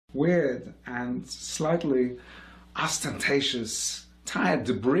weird and slightly ostentatious tired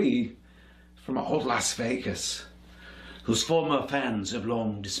debris from old Las Vegas, whose former fans have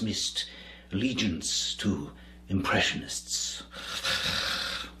long dismissed allegiance to Impressionists.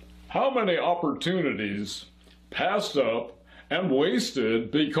 How many opportunities passed up and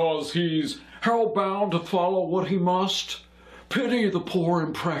wasted because he's hell-bound to follow what he must? Pity the poor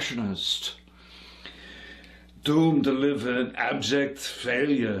Impressionist. doomed to live in abject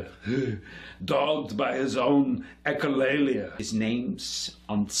failure, dogged by his own echolalia. His name's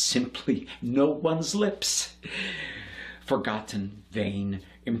on simply no one's lips. Forgotten, vain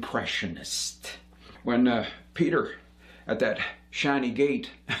Impressionist. When Peter, at that shiny gate,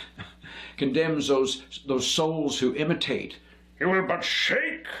 condemns those souls who imitate, He will but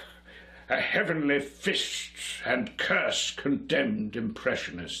shake a heavenly fist and curse condemned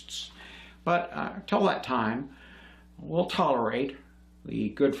Impressionists. but till that time, we'll tolerate the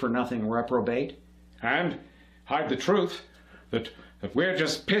good-for-nothing reprobate. And hide the truth that we're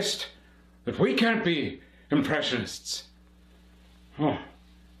just pissed that we can't be Impressionists. Oh.